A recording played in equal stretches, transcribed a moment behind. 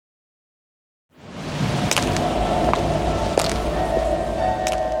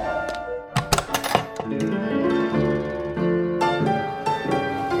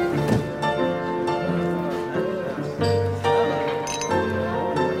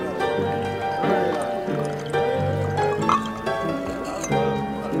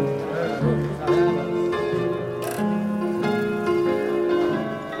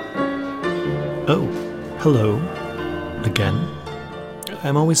Hello, again.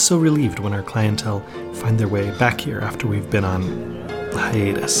 I'm always so relieved when our clientele find their way back here after we've been on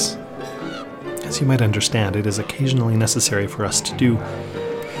hiatus. As you might understand, it is occasionally necessary for us to do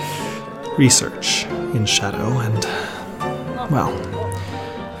research in shadow, and, well,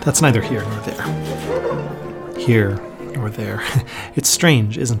 that's neither here nor there. Here nor there. It's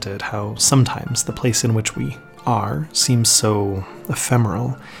strange, isn't it, how sometimes the place in which we are seems so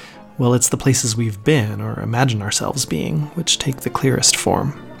ephemeral. Well, it's the places we've been or imagine ourselves being which take the clearest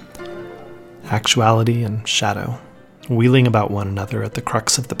form. Actuality and shadow, wheeling about one another at the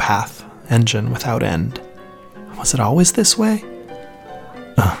crux of the path, engine without end. Was it always this way?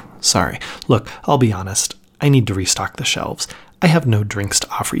 Sorry. Look, I'll be honest. I need to restock the shelves. I have no drinks to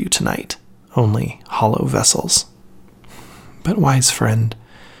offer you tonight, only hollow vessels. But wise friend,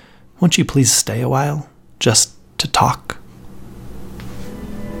 won't you please stay a while, just to talk?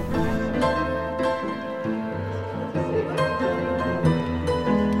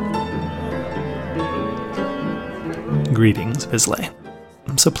 Greetings, Visley.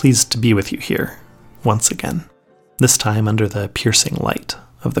 I'm so pleased to be with you here, once again, this time under the piercing light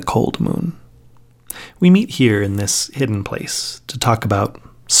of the cold moon. We meet here in this hidden place to talk about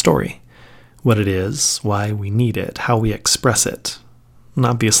story, what it is, why we need it, how we express it. And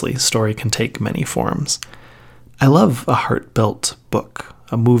obviously, story can take many forms. I love a heart-built book,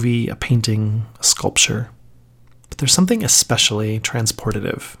 a movie, a painting, a sculpture. But there's something especially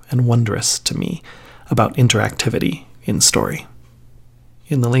transportative and wondrous to me about interactivity in story.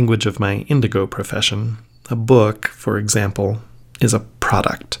 In the language of my indigo profession, a book, for example, is a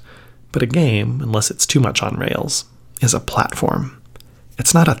product, but a game, unless it's too much on rails, is a platform.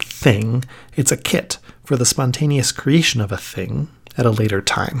 It's not a thing, it's a kit for the spontaneous creation of a thing at a later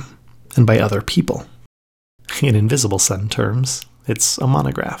time, and by other people. In Invisible Sun terms, it's a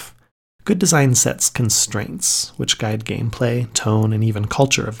monograph. Good design sets constraints, which guide gameplay, tone, and even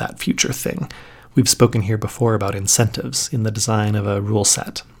culture of that future thing. We've spoken here before about incentives in the design of a rule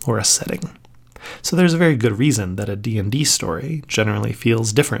set or a setting. So there's a very good reason that a D&D story generally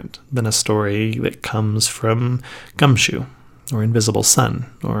feels different than a story that comes from Gumshoe or Invisible Sun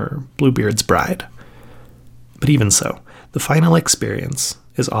or Bluebeard's Bride. But even so, the final experience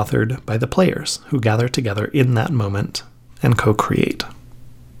is authored by the players who gather together in that moment and co-create.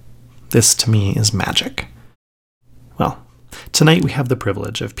 This, to me, is magic. Well, tonight we have the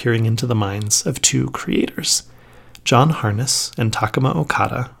privilege of peering into the minds of two creators. John Harness and Takuma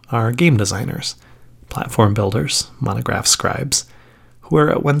Okada are game designers, platform builders, monograph scribes, who are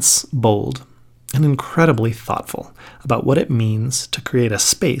at once bold and incredibly thoughtful about what it means to create a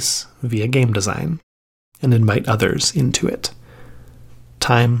space via game design and invite others into it.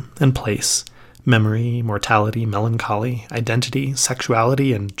 Time and place, memory, mortality, melancholy, identity,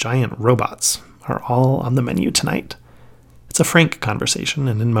 sexuality, and giant robots are all on the menu tonight. It's a frank conversation,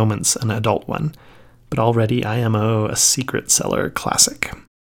 and in moments an adult one, but already IMO a secret seller classic.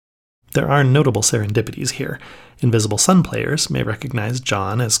 There are notable serendipities here. Invisible Sun players may recognize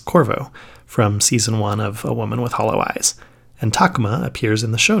John as Corvo from Season 1 of A Woman with Hollow Eyes, and Takuma appears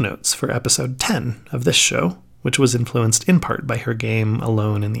in the show notes for Episode 10 of this show, which was influenced in part by her game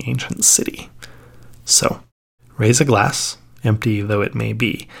Alone in the Ancient City. So, raise a glass, empty though it may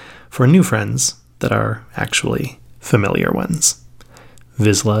be, for new friends that are actually familiar ones.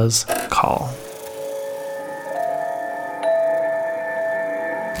 Visla's Call.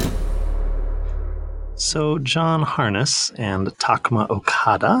 So, John Harness and Takuma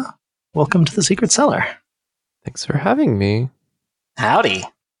Okada, welcome to the Secret Cellar. Thanks for having me. Howdy.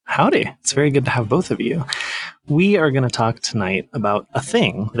 Howdy. It's very good to have both of you. We are going to talk tonight about a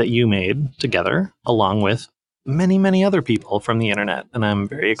thing that you made together, along with many, many other people from the internet, and I'm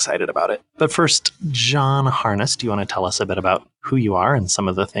very excited about it. But first, John Harness, do you want to tell us a bit about who you are and some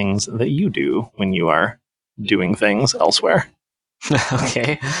of the things that you do when you are doing things elsewhere?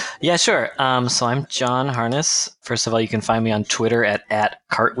 Okay. Yeah, sure. So I'm John Harness. First of all, you can find me on Twitter at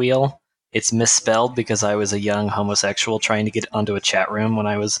Cartwheel. It's misspelled because I was a young homosexual trying to get onto a chat room when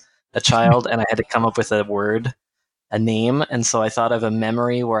I was a child, and I had to come up with a name, and so I thought of a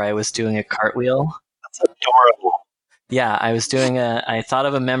memory where I was doing a cartwheel. That's adorable. Yeah, I thought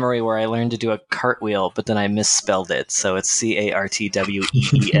of a memory where I learned to do a cartwheel, but then I misspelled it, so it's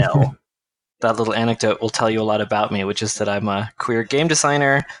CARTWEEL. That little anecdote will tell you a lot about me, which is that I'm a queer game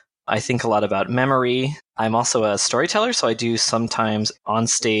designer. I think a lot about memory. I'm also a storyteller, so I do sometimes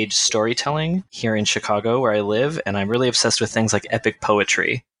on-stage storytelling here in Chicago where I live, and I'm really obsessed with things like epic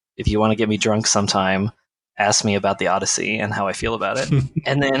poetry. If you want to get me drunk sometime, ask me about the Odyssey and how I feel about it.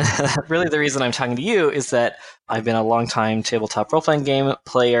 And then really the reason I'm talking to you is that I've been a long-time tabletop role-playing game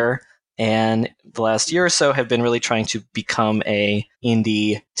player. And the last year or so have been really trying to become a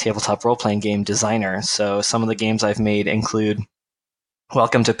indie tabletop role-playing game designer. So some of the games I've made include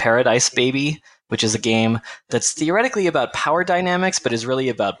Welcome to Paradise Baby, which is a game that's theoretically about power dynamics, but is really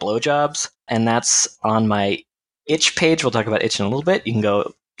about blowjobs. And that's on my itch page. We'll talk about itch in a little bit. You can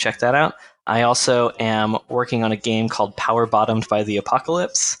go check that out. I also am working on a game called Power Bottomed by the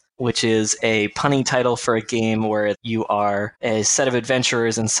Apocalypse, which is a punny title for a game where you are a set of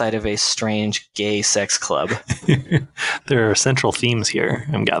adventurers inside of a strange gay sex club. There are central themes here,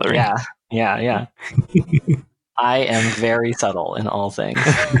 I'm gathering. Yeah. I am very subtle in all things.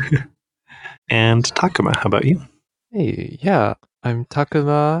 And Takuma, how about you? Hey, yeah, I'm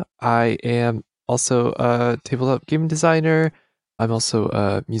Takuma. I am also a tabletop game designer. I'm also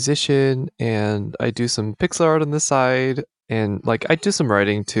a musician, and I do some pixel art on the side, and like I do some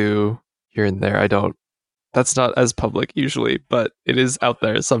writing too here and there. That's not as public usually, but it is out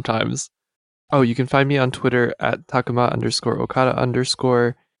there sometimes. Oh, you can find me on Twitter at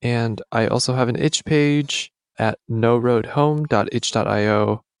Takuma_Okada_, and I also have an itch page at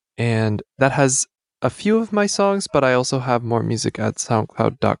noroadhome.itch.io, and that has a few of my songs, but I also have more music at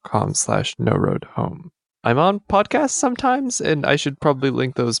soundcloud.com/noroadhome. I'm on podcasts sometimes, and I should probably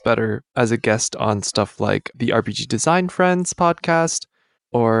link those better as a guest on stuff like the RPG Design Friends podcast,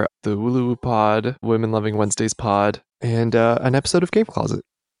 or the Wooloo Pod, Women Loving Wednesdays pod, and an episode of Game Closet.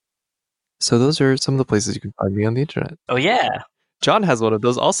 So those are some of the places you can find me on the internet. Oh, yeah. John has one of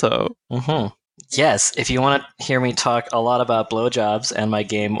those also. Mm-hmm. Yes, if you want to hear me talk a lot about blowjobs and my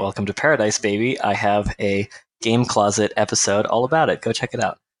game Welcome to Paradise Baby, I have a Game Closet episode all about it. Go check it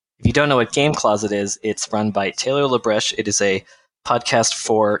out. If you don't know what Game Closet is, it's run by Taylor Labreche. It is a podcast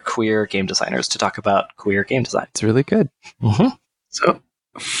for queer game designers to talk about queer game design. It's really good. Mm-hmm. So,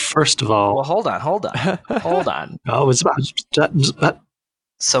 first of all... Well, hold on. Oh, it's about...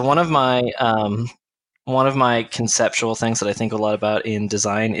 So one of my conceptual things that I think a lot about in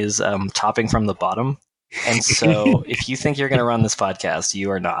design is topping from the bottom. And so if you think you're going to run this podcast, you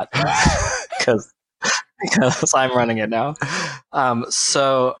are not. Because I'm running it now.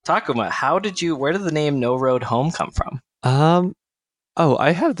 So Takuma, where did the name No Road Home come from?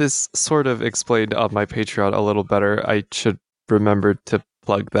 I have this sort of explained on my Patreon a little better. I should remember to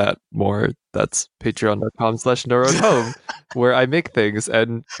plug that more. That's patreon.com/noroadhome, where I make things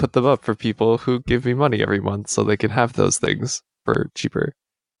and put them up for people who give me money every month so they can have those things for cheaper.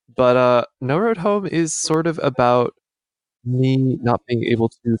 But No Road Home is sort of about me not being able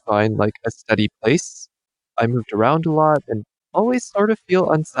to find like a steady place. I moved around a lot and always sort of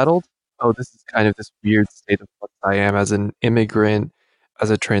feel unsettled. Oh, this is kind of this weird state of flux I am as an immigrant, as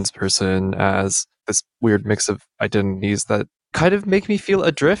a trans person, as this weird mix of identities that kind of make me feel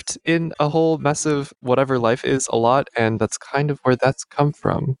adrift in a whole mess of whatever life is a lot, and that's kind of where that's come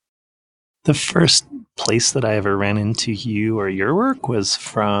from. The first place that I ever ran into you or your work was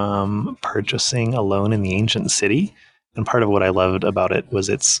from purchasing Alone in the Ancient City, and part of what I loved about it was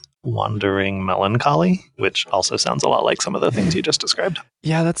its wandering melancholy, which also sounds a lot like some of the things you just described.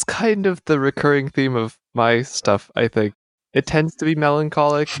 Yeah, that's kind of the recurring theme of my stuff, I think. It tends to be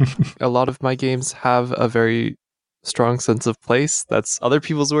melancholic. A lot of my games have a very strong sense of place. That's other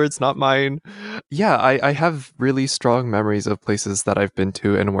people's words, not mine. Yeah, I have really strong memories of places that I've been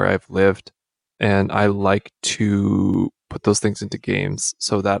to and where I've lived. And I like to put those things into games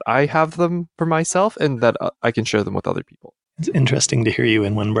so that I have them for myself and that I can share them with other people. It's interesting to hear you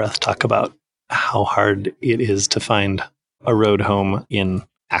in one breath talk about how hard it is to find a road home in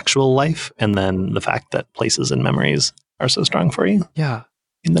actual life, and then the fact that places and memories are so strong for you. Yeah.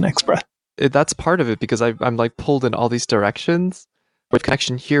 In the next breath. That's part of it, because I'm like pulled in all these directions with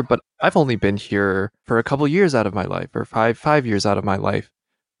connection here, but I've only been here for a couple years out of my life, or five years out of my life,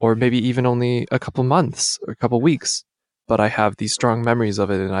 or maybe even only a couple months or a couple weeks. But I have these strong memories of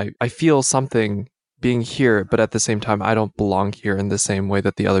it, and I feel something being here, but at the same time, I don't belong here in the same way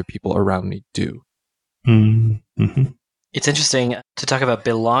that the other people around me do. Mm-hmm. It's interesting to talk about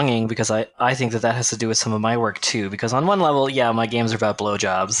belonging, because I think that has to do with some of my work too. Because on one level, yeah, my games are about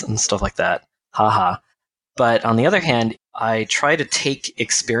blowjobs and stuff like that. Haha. But on the other hand, I try to take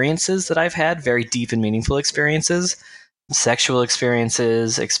experiences that I've had, very deep and meaningful experiences, sexual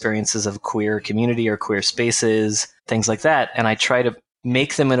experiences, experiences of queer community or queer spaces, things like that, and I try to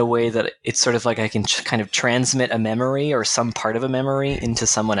make them in a way that it's sort of like I can kind of transmit a memory or some part of a memory into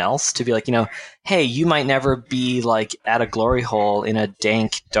someone else to be like, hey, you might never be like at a glory hole in a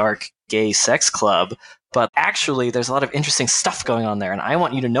dank, dark, gay sex club, but actually there's a lot of interesting stuff going on there, and I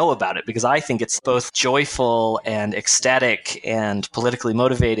want you to know about it because I think it's both joyful and ecstatic and politically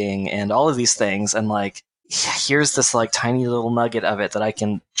motivating and all of these things, and like, here's this like tiny little nugget of it that I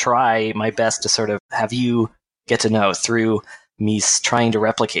can try my best to sort of have you get to know through me trying to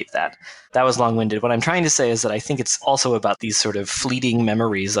replicate that. That was long-winded. What I'm trying to say is that I think it's also about these sort of fleeting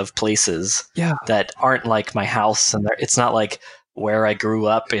memories of places that aren't like my house, and it's not like where I grew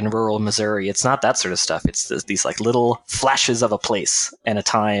up in rural Missouri. It's not that sort of stuff. It's these like little flashes of a place and a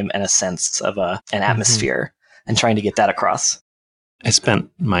time and a sense of an atmosphere, and trying to get that across. I spent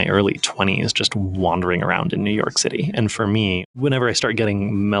my early 20s just wandering around in New York City. And for me, whenever I start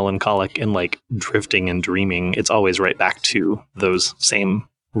getting melancholic and like drifting and dreaming, it's always right back to those same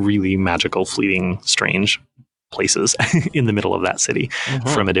really magical, fleeting, strange places in the middle of that city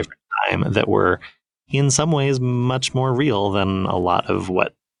from a different time that were in some ways much more real than a lot of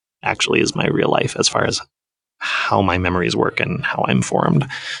what actually is my real life as far as how my memories work and how I'm formed.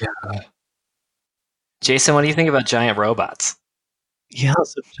 Yeah. Jason, what do you think about giant robots? Yeah,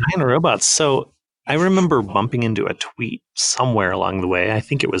 so giant robots. So I remember bumping into a tweet somewhere along the way. I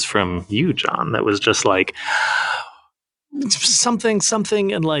think it was from you, John, that was just like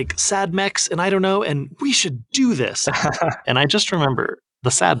something, and like sad mechs, and I don't know, and we should do this. And I just remember the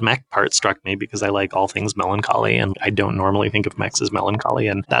sad mech part struck me because I like all things melancholy, and I don't normally think of mechs as melancholy,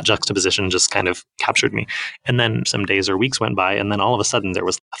 and that juxtaposition just kind of captured me. And then some days or weeks went by, and then all of a sudden there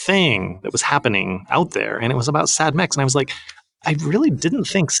was a thing that was happening out there, and it was about sad mechs, and I was like, I really didn't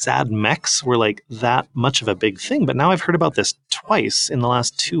think sad mechs were like that much of a big thing, but now I've heard about this twice in the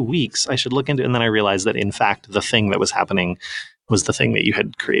last 2 weeks. I should look into it. And then I realized that in fact, the thing that was happening was the thing that you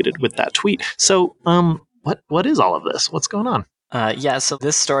had created with that tweet. So, what is all of this? What's going on? So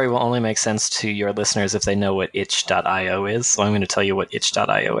this story will only make sense to your listeners if they know what itch.io is. So I'm going to tell you what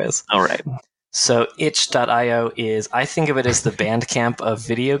itch.io is. All right. So itch.io is, I think of it as the Bandcamp of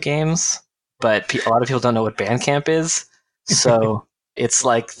video games, but a lot of people don't know what Bandcamp is. So it's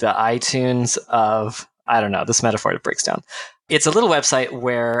like the iTunes of, I don't know, this metaphor breaks down. It's a little website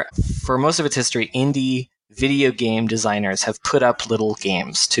where, for most of its history, indie video game designers have put up little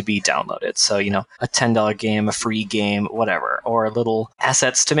games to be downloaded. So, a $10 game, a free game, whatever, or little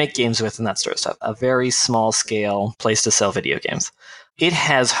assets to make games with and that sort of stuff. A very small scale place to sell video games. It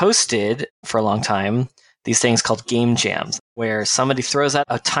has hosted, for a long time, these things called game jams, where somebody throws out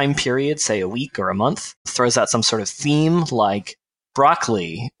a time period, say a week or a month, throws out some sort of theme like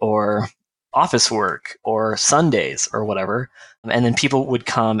broccoli or office work or Sundays or whatever. And then people would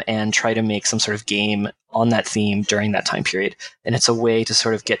come and try to make some sort of game on that theme during that time period. And it's a way to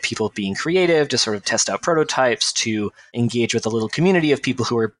sort of get people being creative, to sort of test out prototypes, to engage with a little community of people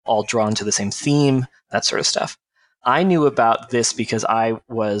who are all drawn to the same theme, that sort of stuff. I knew about this because I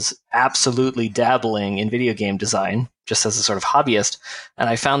was absolutely dabbling in video game design, just as a sort of hobbyist, and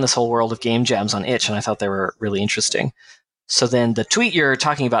I found this whole world of game jams on itch, and I thought they were really interesting. So then the tweet you're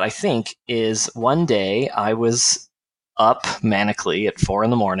talking about, I think, is one day I was up manically at 4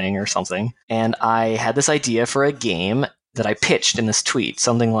 a.m. or something, and I had this idea for a game that I pitched in this tweet,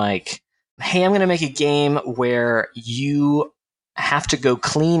 something like, hey, I'm going to make a game where you have to go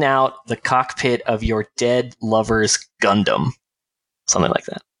clean out the cockpit of your dead lover's Gundam. Something like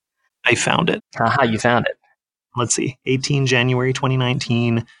that. I found it. Aha, you found it. Let's see. 18 January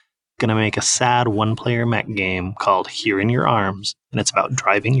 2019. Gonna make a sad one-player mech game called Here in Your Arms, and it's about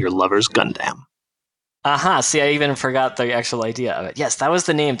driving your lover's Gundam. Aha, see, I even forgot the actual idea of it. Yes, that was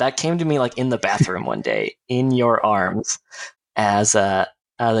the name. That came to me like in the bathroom one day, In Your Arms, as the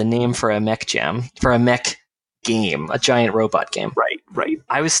name for a mech jam, for a mech game, a giant robot game. Right.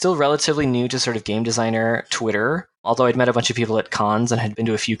 I was still relatively new to sort of game designer Twitter, although I'd met a bunch of people at cons and had been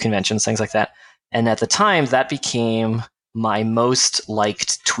to a few conventions, things like that. And at the time, that became my most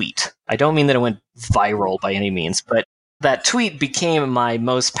liked tweet. I don't mean that it went viral by any means, but that tweet became my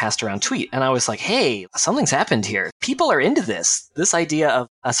most passed around tweet. And I was like, hey, something's happened here. People are into this. This idea of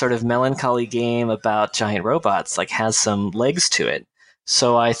a sort of melancholy game about giant robots like has some legs to it.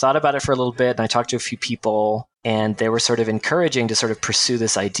 So I thought about it for a little bit, and I talked to a few people, and they were sort of encouraging to sort of pursue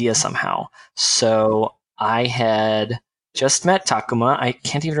this idea somehow. So I had just met Takuma. I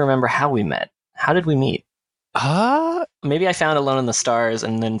can't even remember how we met. How did we meet? Maybe I found Alone in the Stars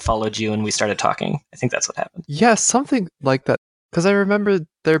and then followed you and we started talking. I think that's what happened. Yeah, something like that. Because I remember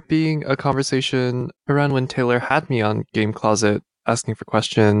there being a conversation around when Taylor had me on Game Closet asking for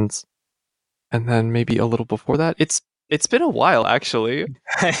questions. And then maybe a little before that. It's been a while, actually.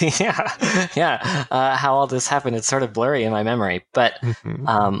 Yeah. How all this happened, it's sort of blurry in my memory. But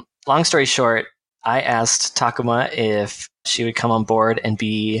long story short, I asked Takuma if she would come on board and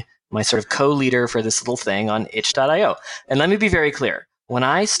be my sort of co-leader for this little thing on itch.io. And let me be very clear. When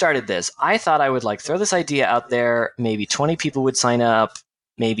I started this, I thought I would like throw this idea out there. Maybe 20 people would sign up.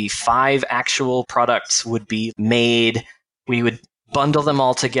 maybe 5 actual products would be made. We would bundle them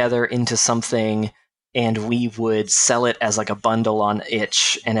all together into something, and we would sell it as like a bundle on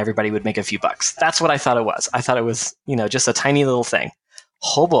itch, and everybody would make a few bucks. That's what I thought it was. I thought it was, just a tiny little thing.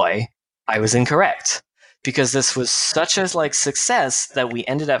 Oh boy, I was incorrect. Because this was such a success that we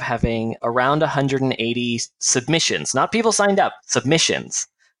ended up having around 180 submissions. Not people signed up, submissions.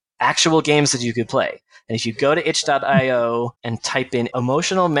 Actual games that you could play. And if you go to itch.io and type in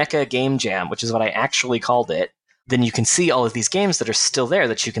Emotional Mecha Game Jam, which is what I actually called it, then you can see all of these games that are still there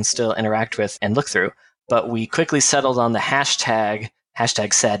that you can still interact with and look through. But we quickly settled on the hashtag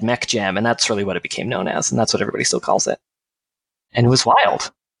 #SadMechJam, and that's really what it became known as, and that's what everybody still calls it. And it was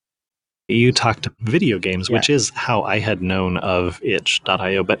wild. You talked video games, which is how I had known of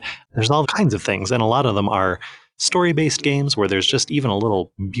itch.io, but there's all kinds of things, and a lot of them are story-based games where there's just even a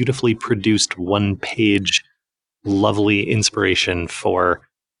little beautifully produced one-page lovely inspiration for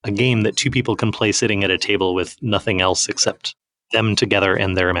a game that 2 people can play sitting at a table with nothing else except them together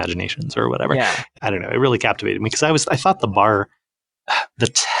and their imaginations or whatever. Yeah. I don't know. It really captivated me because I thought the bar, the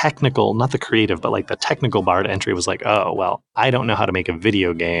technical, not the creative, but the technical bar to entry was oh, well, I don't know how to make a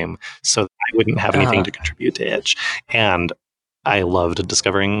video game, so I wouldn't have anything to contribute to itch. And I loved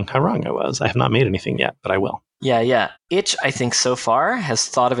discovering how wrong I was. I have not made anything yet, but I will. Yeah. Itch, I think so far, has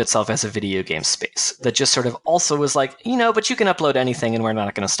thought of itself as a video game space that just sort of also was but you can upload anything and we're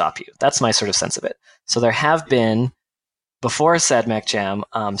not going to stop you. That's my sort of sense of it. So there have been, before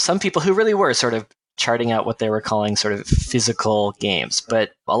SadMechJam, some people who really were sort of charting out what they were calling sort of physical games,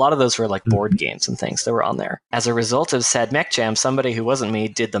 but a lot of those were board games and things that were on there. As a result of SadMechJam, somebody who wasn't me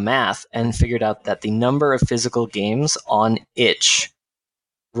did the math and figured out that the number of physical games on itch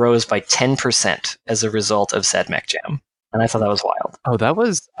rose by 10% as a result of SadMechJam. And I thought that was wild. Oh,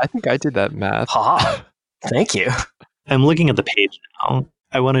 I think I did that math. Haha. Thank you. I'm looking at the page now.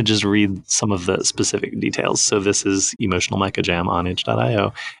 I want to just read some of the specific details. So this is Emotional Mecha Jam on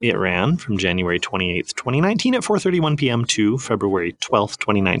itch.io. It ran from January 28th, 2019 at 4:31 p.m. to February 12th,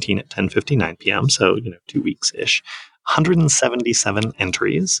 2019 at 10:59 p.m. So, 2 weeks-ish. 177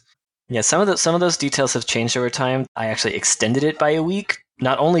 entries. Yeah, some of those details have changed over time. I actually extended it by a week,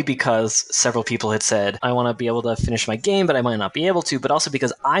 not only because several people had said, I want to be able to finish my game, but I might not be able to, but also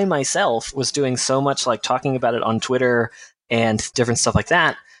because I myself was doing so much talking about it on Twitter and different stuff like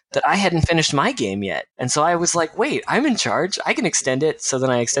that I hadn't finished my game yet. And so I was like, wait, I'm in charge. I can extend it. So then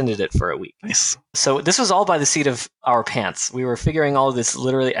I extended it for a week. Nice. So this was all by the seat of our pants. We were figuring all of this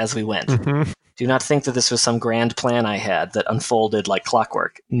literally as we went. Mm-hmm. Do not think that this was some grand plan I had that unfolded like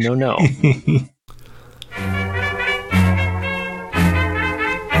clockwork. No.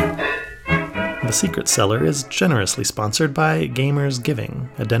 The Secret Cellar is generously sponsored by Gamers Giving,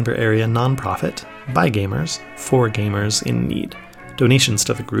 a Denver area nonprofit by gamers for gamers in need. Donations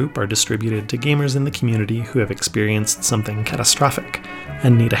to the group are distributed to gamers in the community who have experienced something catastrophic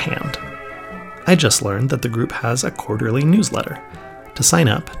and need a hand. I just learned that the group has a quarterly newsletter. To sign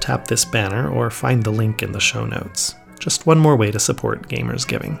up, tap this banner or find the link in the show notes. Just one more way to support Gamers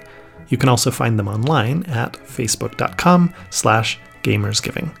Giving. You can also find them online at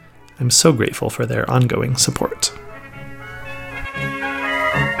facebook.com/gamersgiving. I'm so grateful for their ongoing support.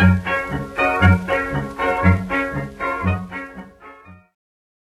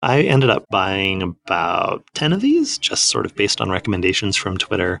 I ended up buying about 10 of these, just sort of based on recommendations from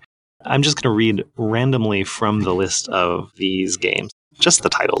Twitter. I'm just going to read randomly from the list of these games. Just the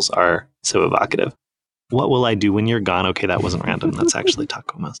titles are so evocative. What Will I Do When You're Gone? Okay, that wasn't random. That's actually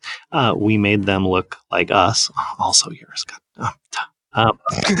Tacomas. We Made Them Look Like Us. Also yours.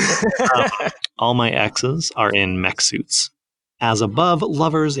 All My Exes Are in Mech Suits. As Above,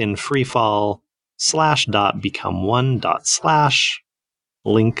 Lovers in Free Fall. / Become One /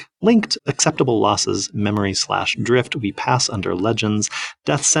 Linked Acceptable Losses, Memory / Drift, We Pass Under Legends,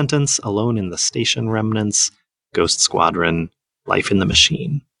 Death Sentence, Alone in the Station Remnants, Ghost Squadron, Life in the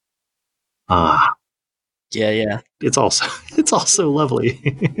Machine. Yeah. It's also lovely.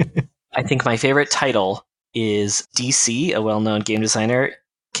 I think my favorite title is DC, a well-known game designer,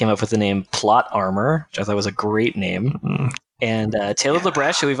 came up with the name Plot Armor, which I thought was a great name. Mm-hmm. And Taylor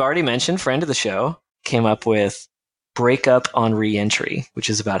Labreche, who we've already mentioned, friend of the show, came up with Breakup on Re-Entry, which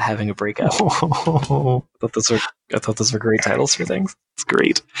is about having a breakup. Oh. I thought those were great titles for things. It's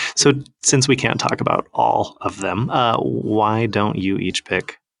great. So since we can't talk about all of them, why don't you each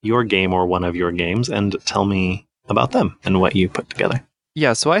pick your game or one of your games and tell me about them and what you put together?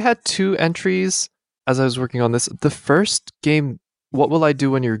 Yeah, so I had 2 entries as I was working on this. The first game, What Will I Do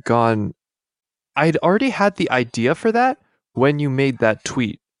When You're Gone? I'd already had the idea for that when you made that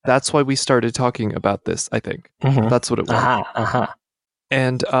tweet. That's why we started talking about this, I think. Mm-hmm. That's what it was.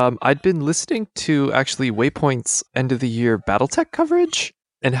 And I'd been listening to actually Waypoint's end of the year Battletech coverage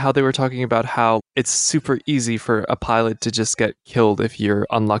and how they were talking about how it's super easy for a pilot to just get killed if you're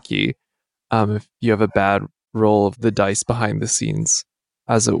unlucky, if you have a bad roll of the dice behind the scenes,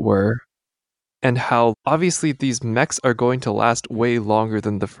 as it were. And how obviously these mechs are going to last way longer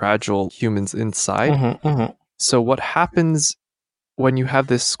than the fragile humans inside. So what happens when you have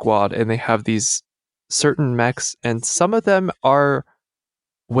this squad and they have these certain mechs, and some of them are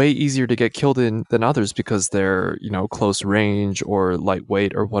way easier to get killed in than others because they're, close range or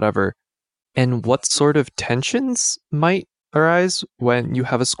lightweight or whatever. And what sort of tensions might arise when you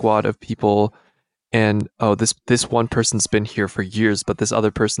have a squad of people and, this one person's been here for years, but this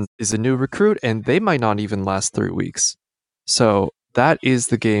other person is a new recruit and they might not even last 3 weeks. So that is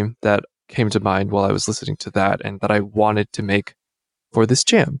the game that came to mind while I was listening to that and that I wanted to make for this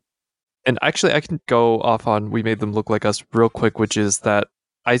jam. And actually, I can go off on We Made Them Look Like Us real quick, which is that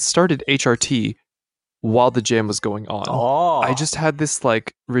I started HRT while the jam was going on. Oh. I just had this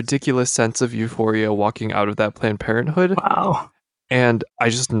ridiculous sense of euphoria walking out of that Planned Parenthood. Wow. And I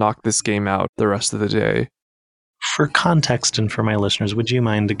just knocked this game out the rest of the day. For context and for my listeners, would you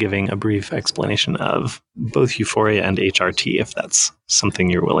mind giving a brief explanation of both Euphoria and HRT, if that's something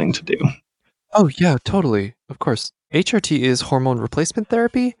you're willing to do? Oh, yeah, totally. Of course. HRT is hormone replacement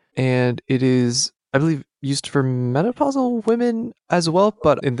therapy, and it is, I believe, used for menopausal women as well.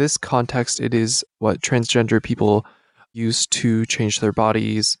 But in this context, it is what transgender people use to change their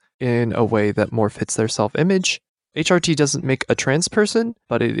bodies in a way that more fits their self-image. HRT doesn't make a trans person,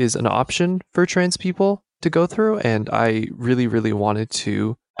 but it is an option for trans people to go through. And I really, really wanted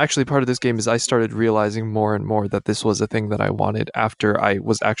to. Actually, part of this game is I started realizing more and more that this was a thing that I wanted after I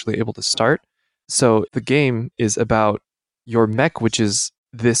was actually able to start. So the game is about your mech, which is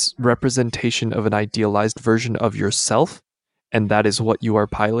this representation of an idealized version of yourself, and that is what you are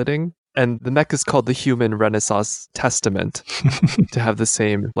piloting. And the mech is called the Human Renaissance Testament, to have the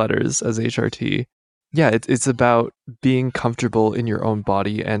same letters as HRT. Yeah, it's about being comfortable in your own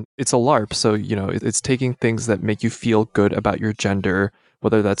body, and it's a LARP, so, it's taking things that make you feel good about your gender,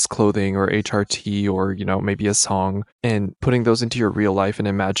 whether that's clothing or HRT or, maybe a song, and putting those into your real life and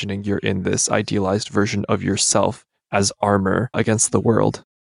imagining you're in this idealized version of yourself as armor against the world.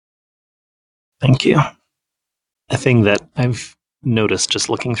 Thank you. A thing that I've noticed just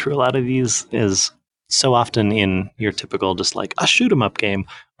looking through a lot of these is so often in your typical just a shoot 'em up game,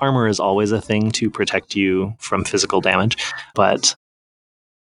 armor is always a thing to protect you from physical damage. But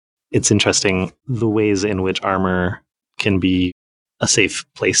it's interesting the ways in which armor can be a safe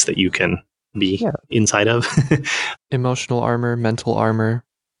place that you can be inside of. Emotional armor, mental armor,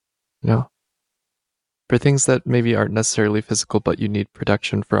 for things that maybe aren't necessarily physical, but you need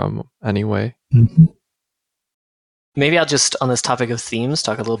protection from anyway. Mm-hmm. Maybe I'll just, on this topic of themes,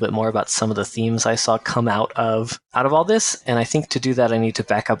 talk a little bit more about some of the themes I saw come out of all this. And I think to do that, I need to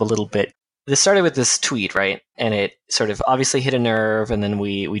back up a little bit. This started with this tweet, right? And it sort of obviously hit a nerve, and then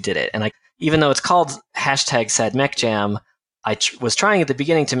we did it. And even though it's called #SadMechJam, I was trying at the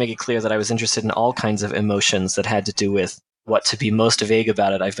beginning to make it clear that I was interested in all kinds of emotions that had to do with what, to be most vague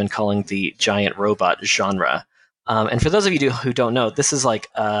about it, I've been calling the giant robot genre. And for those of you who don't know, this is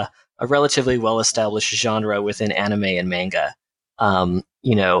a relatively well-established genre within anime and manga.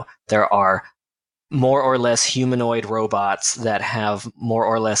 There are more or less humanoid robots that have more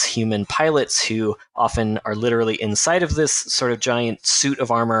or less human pilots who often are literally inside of this sort of giant suit of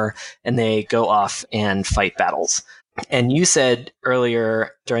armor, and they go off and fight battles. And you said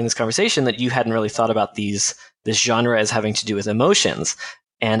earlier during this conversation that you hadn't really thought about this genre as having to do with emotions.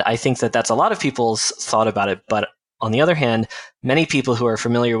 And I think that that's a lot of people's thought about it. But on the other hand, many people who are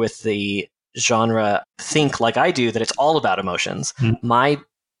familiar with the genre think, like I do, that it's all about emotions. Mm. My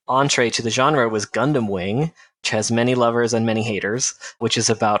entree to the genre was Gundam Wing, which has many lovers and many haters, which is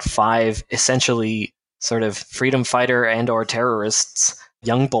about 5 essentially sort of freedom fighter and or terrorists,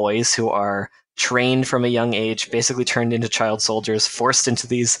 young boys who are trained from a young age, basically turned into child soldiers, forced into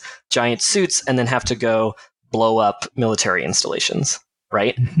these giant suits, and then have to go blow up military installations,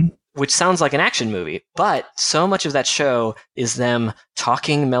 right? Mm-hmm. Which sounds like an action movie, but so much of that show is them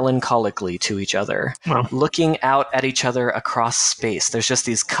talking melancholically to each other, looking out at each other across space. There's just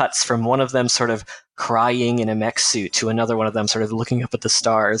these cuts from one of them sort of crying in a mech suit to another one of them sort of looking up at the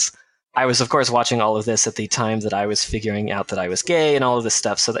stars. I was, of course, watching all of this at the time that I was figuring out that I was gay and all of this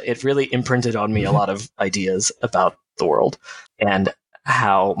stuff, so that it really imprinted on me a lot of ideas about the world and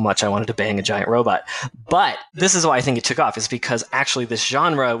how much I wanted to bang a giant robot. But this is why I think it took off, is because actually this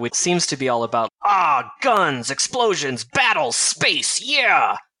genre, which seems to be all about, guns, explosions, battles, space,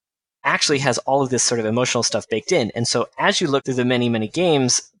 yeah! actually has all of this sort of emotional stuff baked in. And so as you look through the many, many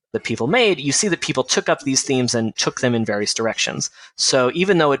games that people made, you see that people took up these themes and took them in various directions. So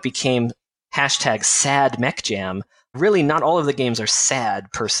even though it became hashtag sad mech jam, really not all of the games are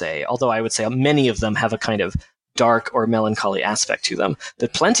sad per se, although I would say many of them have a kind of dark or melancholy aspect to them.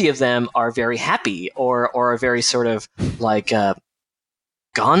 But plenty of them are very happy or are very sort of like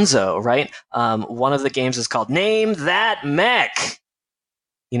gonzo, right? One of the games is called Name That Mech,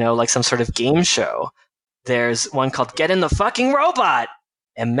 like some sort of game show. There's one called Get in the Fucking Robot,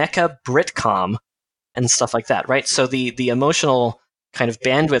 and Mecha Britcom, and stuff like that, right? So the emotional kind of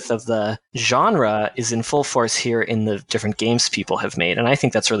bandwidth of the genre is in full force here in the different games people have made, and I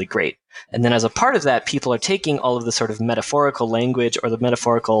think that's really great. And then as a part of that, people are taking all of the sort of metaphorical language or the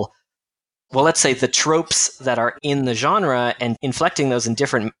metaphorical, well, let's say the tropes that are in the genre and inflecting those in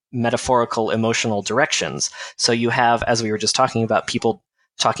different metaphorical emotional directions. So you have, as we were just talking about, people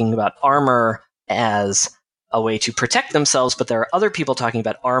talking about armor as a way to protect themselves, but there are other people talking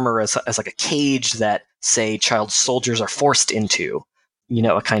about armor as like a cage that, say, child soldiers are forced into,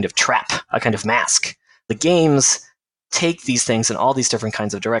 a kind of trap, a kind of mask. The games take these things in all these different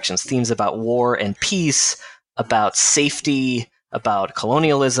kinds of directions, themes about war and peace, about safety, about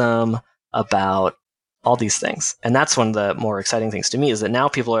colonialism, about all these things. And that's one of the more exciting things to me, is that now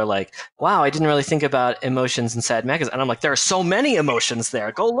people are like, wow, I didn't really think about emotions in sad mechas. And I'm like, there are so many emotions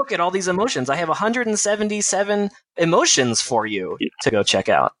there. Go look at all these emotions. I have 177 emotions for you to go check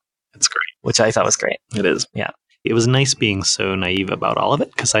out. It's great. Which I thought was great. It is. Yeah. It was nice being so naive about all of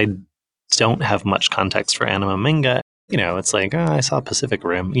it, because I don't have much context for anime and manga. It's like, I saw Pacific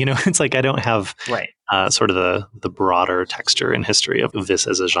Rim. It's like I don't have sort of the broader texture and history of this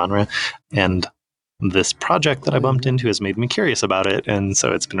as a genre. And this project that I bumped into has made me curious about it. And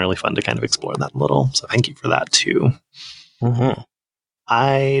so it's been really fun to kind of explore that a little. So thank you for that, too. Mm-hmm.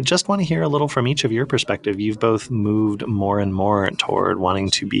 I just want to hear a little from each of your perspective. You've both moved more and more toward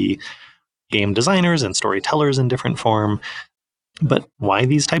wanting to be game designers and storytellers in different form. But why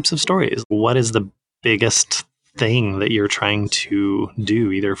these types of stories? What is the biggest thing that you're trying to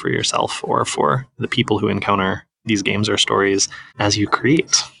do, either for yourself or for the people who encounter these games or stories as you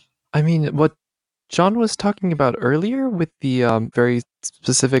create? I mean, what John was talking about earlier with the very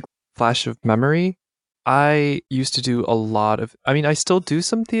specific flash of memory, I used to do a lot of, I still do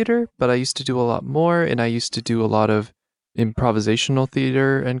some theater, but I used to do a lot more, and I used to do a lot of improvisational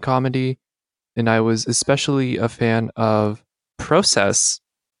theater and comedy. And I was especially a fan of Process,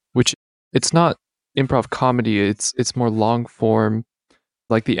 which it's not improv comedy, it's more long form.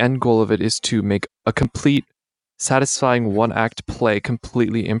 Like the end goal of it is to make a complete, satisfying one-act play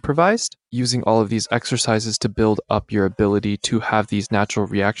completely improvised, using all of these exercises to build up your ability to have these natural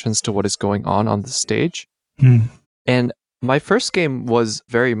reactions to what is going on the stage. And my first game was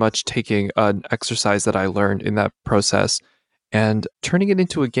very much taking an exercise that I learned in that process and turning it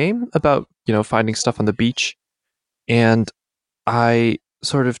into a game about, finding stuff on the beach. And I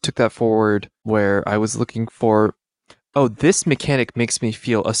sort of took that forward where I was looking for, this mechanic makes me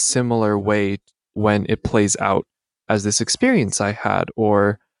feel a similar way when it plays out as this experience I had,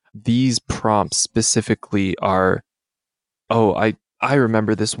 or these prompts specifically are, I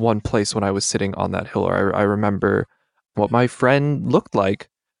remember this one place when I was sitting on that hill, or I remember what my friend looked like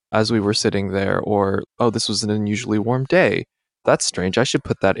as we were sitting there, or, this was an unusually warm day. That's strange. I should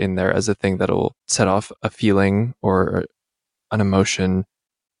put that in there as a thing that'll set off a feeling or an emotion.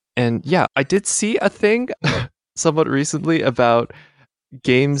 And yeah, I did see a thing somewhat recently about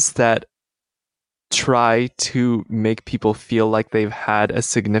games that try to make people feel like they've had a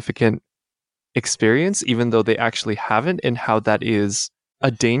significant experience, even though they actually haven't, and how that is a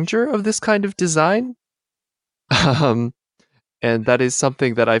danger of this kind of design. And that is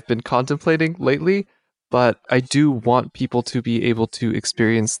something that I've been contemplating lately. But I do want people to be able to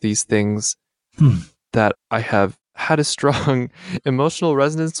experience these things that I have had a strong emotional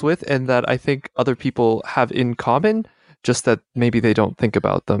resonance with, and that I think other people have in common, just that maybe they don't think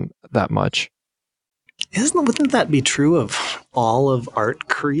about them that much. Wouldn't that be true of all of art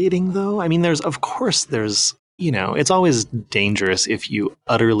creating, though? There's it's always dangerous if you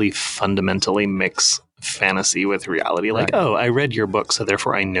utterly fundamentally mix fantasy with reality. Like, Right. I read your book, so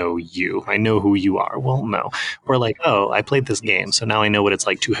therefore I know you. I know who you are. Well, no. Or like, I played this game, so now I know what it's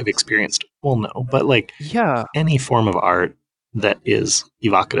like to have experienced it. Well, no. But like, Yeah. any form of art that is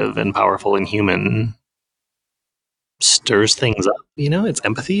evocative and powerful and human stirs things up. It's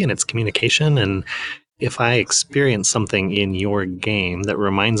empathy and it's communication. And if I experience something in your game that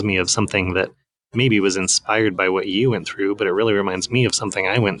reminds me of something that maybe was inspired by what you went through, but it really reminds me of something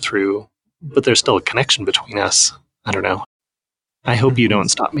I went through, but there's still a connection between us. I don't know. I hope you don't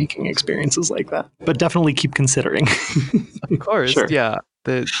stop making experiences like that, but definitely keep considering. Of course, Sure. yeah.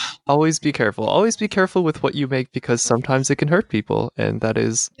 Always be careful. Always be careful with what you make because sometimes it can hurt people, and that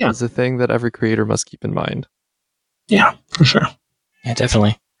is a thing that every creator must keep in mind. Yeah, for sure. Yeah,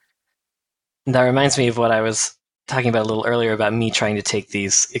 definitely. That reminds me of what I was talking about a little earlier about me trying to take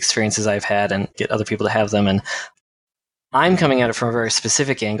these experiences I've had and get other people to have them. And I'm coming at it from a very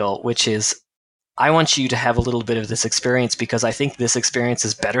specific angle, which is I want you to have a little bit of this experience because I think this experience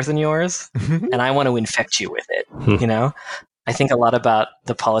is better than yours, and I want to infect you with it. You know, I think a lot about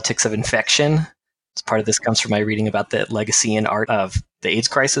the politics of infection. Part of this comes from my reading about the legacy and art of the AIDS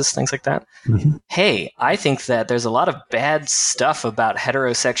crisis, things like that. Mm-hmm. Hey, I think that there's a lot of bad stuff about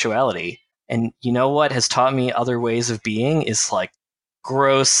heterosexuality, and you know what has taught me other ways of being is like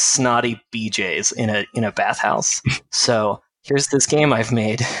gross, snotty BJs in a bathhouse. So here's this game I've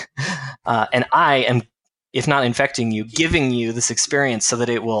made, and I am, if not infecting you, giving you this experience so that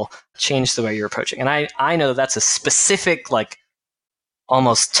it will change the way you're approaching. And I know that's a specific, like,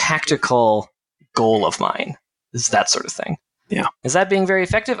 almost tactical goal of mine, is that sort of thing. Yeah. Is that being very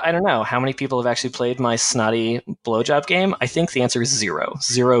effective? I don't know. How many people have actually played my snotty blowjob game? I think the answer is 0.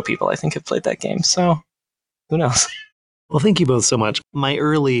 0 people, I think, have played that game. So, who knows? Well, thank you both so much. My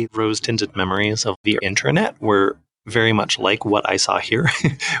early rose-tinted memories of the intranet were very much like what I saw here,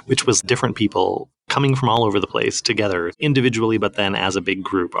 which was different people coming from all over the place together individually, but then as a big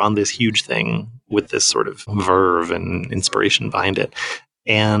group on this huge thing with this sort of verve and inspiration behind it.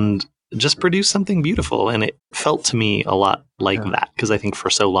 And just produce something beautiful. And it felt to me a lot like that, because I think for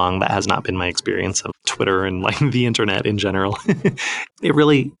so long that has not been my experience of Twitter and like the internet in general. It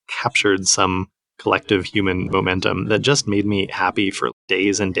really captured some collective human momentum that just made me happy for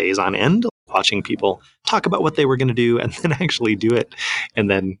days and days on end, watching people talk about what they were going to do and then actually do it,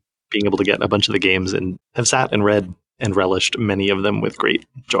 and then being able to get a bunch of the games and have sat and read and relished many of them with great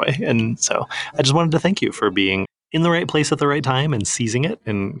joy. And so I just wanted to thank you for being in the right place at the right time and seizing it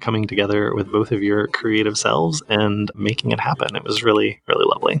and coming together with both of your creative selves and making it happen. It was really, really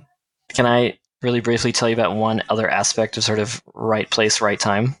lovely. Can I really briefly tell you about one other aspect of sort of right place, right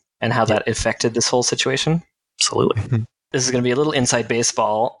time, and how that affected this whole situation? Absolutely. This is going to be a little inside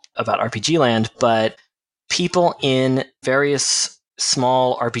baseball about RPG Land, but people in various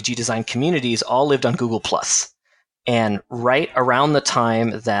small RPG design communities all lived on Google+. And right around the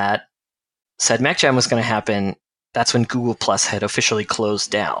time that said Mech Jam was going to happen, that's when Google Plus had officially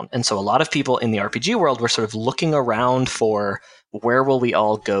closed down. And so a lot of people in the RPG world were sort of looking around for where will we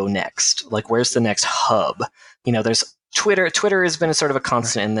all go next? Like, where's the next hub? You know, there's Twitter. Twitter has been a sort of a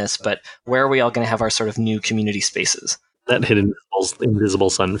constant in this, but where are we all going to have our sort of new community spaces? That hit Invisible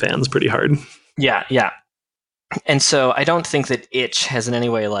Sun fans pretty hard. Yeah, yeah. And so I don't think that itch has in any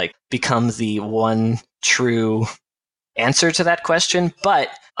way like become the one true answer to that question, but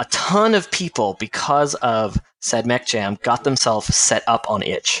a ton of people, because of said Mech Jam, got themselves set up on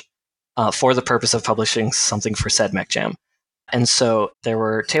itch for the purpose of publishing something for said Mech Jam. And so there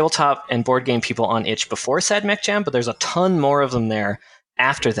were tabletop and board game people on itch before said Mech Jam, but there's a ton more of them there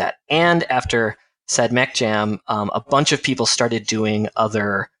after that. And after said Mech Jam, a bunch of people started doing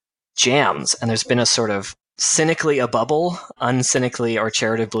other jams, and there's been a sort of cynically a bubble, uncynically or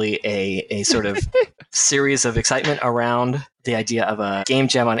charitably a sort of series of excitement around the idea of a game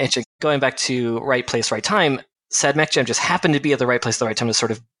jam on itch. Going back to right place, right time, said Mech Jam just happened to be at the right place at the right time to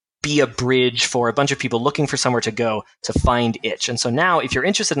sort of be a bridge for a bunch of people looking for somewhere to go to find itch. And so now, if you're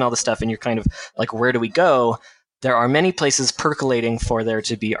interested in all this stuff and you're kind of like, where do we go? There are many places percolating for there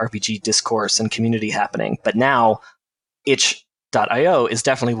to be RPG discourse and community happening. But now, itch.io is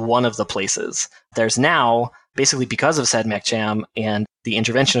definitely one of the places. There's now, basically because of said Mech Jam and the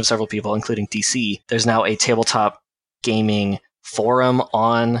intervention of several people, including DC, there's now a tabletop gaming forum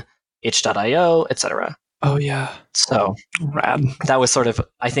on itch.io, etc. Oh, yeah. So rad. That was sort of,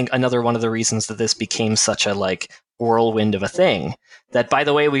 I think, another one of the reasons that this became such a like whirlwind of a thing. That, by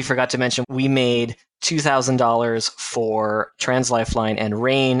the way, we forgot to mention, we made $2,000 for Trans Lifeline and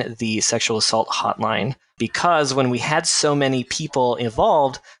RAIN, the sexual assault hotline, because when we had so many people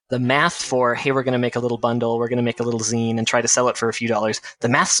involved, the math for, hey, we're going to make a little bundle, we're going to make a little zine and try to sell it for a few dollars, the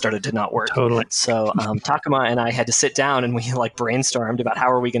math started to not work. Totally. So Takuma and I had to sit down and we like brainstormed about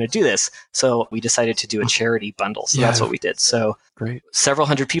how are we going to do this. So we decided to do a charity bundle. So that's what we did. So great. Several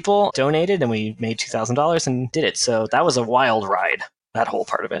hundred people donated and we made $2,000 and did it. So that was a wild ride, that whole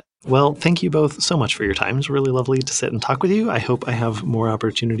part of it. Well, thank you both so much for your time. It's really lovely to sit and talk with you. I hope I have more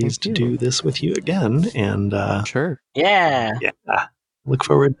opportunities to do this with you again. And sure. Yeah. Look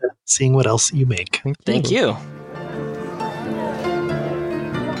forward to seeing what else you make. Thank you.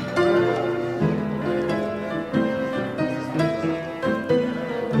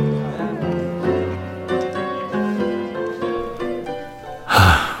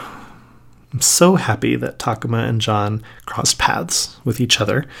 so happy that Takuma and John crossed paths with each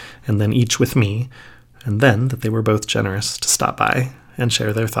other, and then each with me, and then that they were both generous to stop by and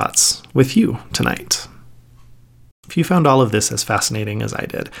share their thoughts with you tonight. If you found all of this as fascinating as I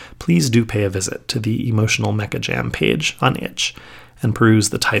did, please do pay a visit to the Emotional Mecha Jam page on Itch and peruse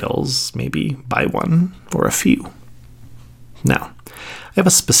the titles, maybe buy one or a few. Now, I have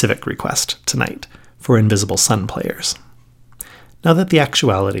a specific request tonight for Invisible Sun players. Now that the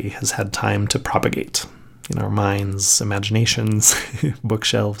actuality has had time to propagate in our minds, imaginations,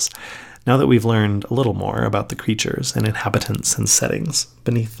 bookshelves, now that we've learned a little more about the creatures and inhabitants and settings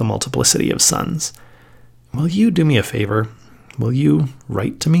beneath the multiplicity of suns, will you do me a favor? Will you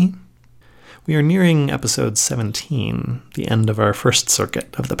write to me? We are nearing episode 17, the end of our first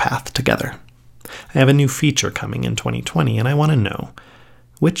circuit of the path together. I have a new feature coming in 2020, and I want to know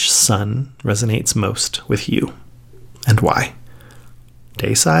which sun resonates most with you, and why.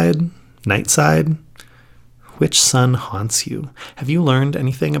 Dayside? Nightside? Which sun haunts you? Have you learned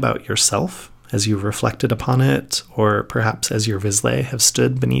anything about yourself as you've reflected upon it, or perhaps as your Vizsla have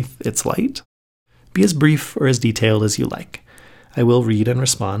stood beneath its light? Be as brief or as detailed as you like. I will read and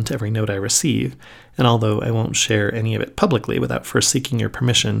respond to every note I receive, and although I won't share any of it publicly without first seeking your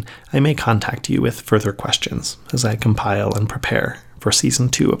permission, I may contact you with further questions as I compile and prepare for Season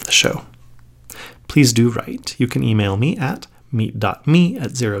 2 of the show. Please do write. You can email me at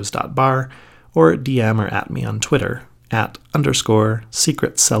meet.me@zeros.bar or DM or at me on Twitter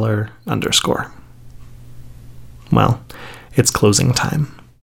 @_secretseller_. Well, it's closing time.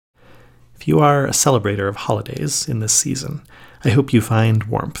 If you are a celebrator of holidays in this season, I hope you find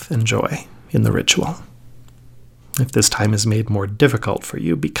warmth and joy in the ritual. If this time is made more difficult for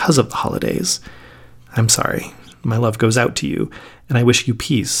you because of the holidays, I'm sorry. My love goes out to you, and I wish you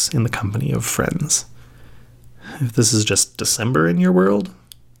peace in the company of friends. If this is just December in your world,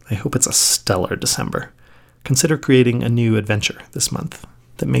 I hope it's a stellar December. Consider creating a new adventure this month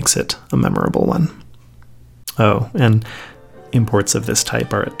that makes it a memorable one. Oh, and imports of this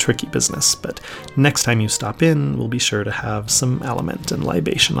type are a tricky business, but next time you stop in, we'll be sure to have some aliment and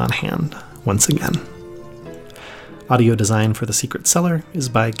libation on hand once again. Audio design for The Secret Cellar is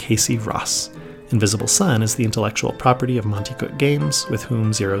by Casey Ross. Invisible Sun is the intellectual property of Monty Cook Games, with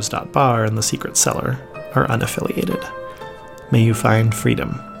whom Zeros.bar and The Secret Cellar are unaffiliated. May you find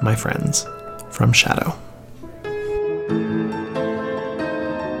freedom, my friends, from Shadow.